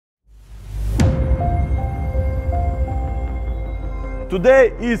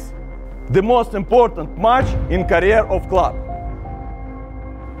today is the most important match in career of club.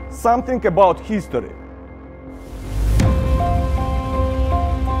 Something about history.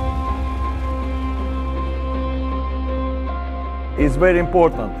 It's very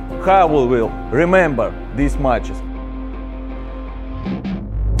important how we will remember these matches.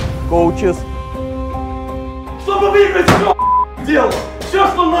 Coaches. Чтобы выиграть, все делал, все,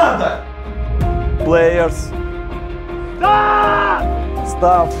 что надо. Players. Да!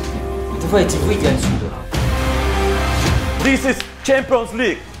 Staff. Давайте выйдем отсюда. This is Champions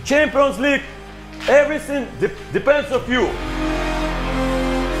League. Champions League. Everything depends on you.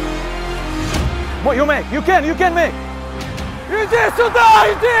 What you make? You can make. Иди сюда,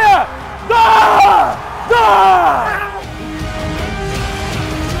 иди! Да! Да!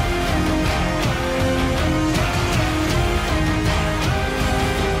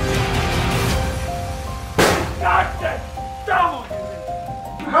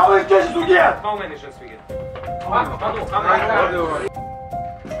 How many chances we get? How many shots we get?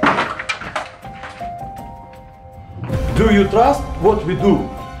 Do you trust what we do?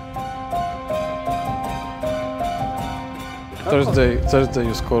 Thursday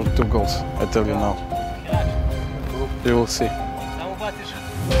you scored 2 goals, I tell you now. You will see.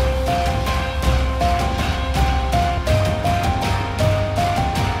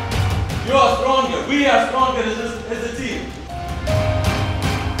 You are stronger, we are stronger as a team.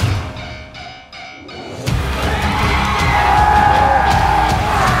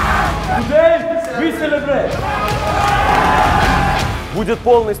 Today we celebrate. Будет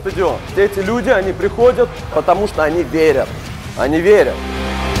полный стадион. Все эти люди, они приходят, потому что они верят. Они верят.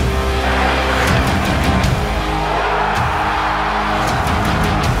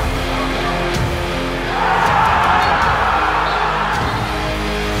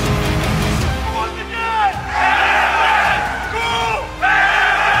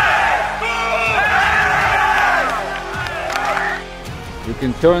 We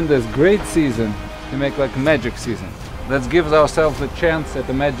can turn this great season to make like a magic season. Let's give ourselves a chance at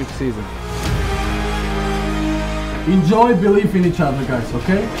a magic season. Enjoy, believe in each other, guys,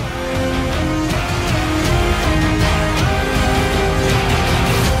 okay?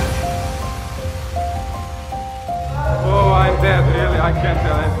 Oh, I'm dead, really. I can't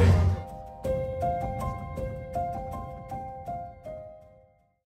tell anything.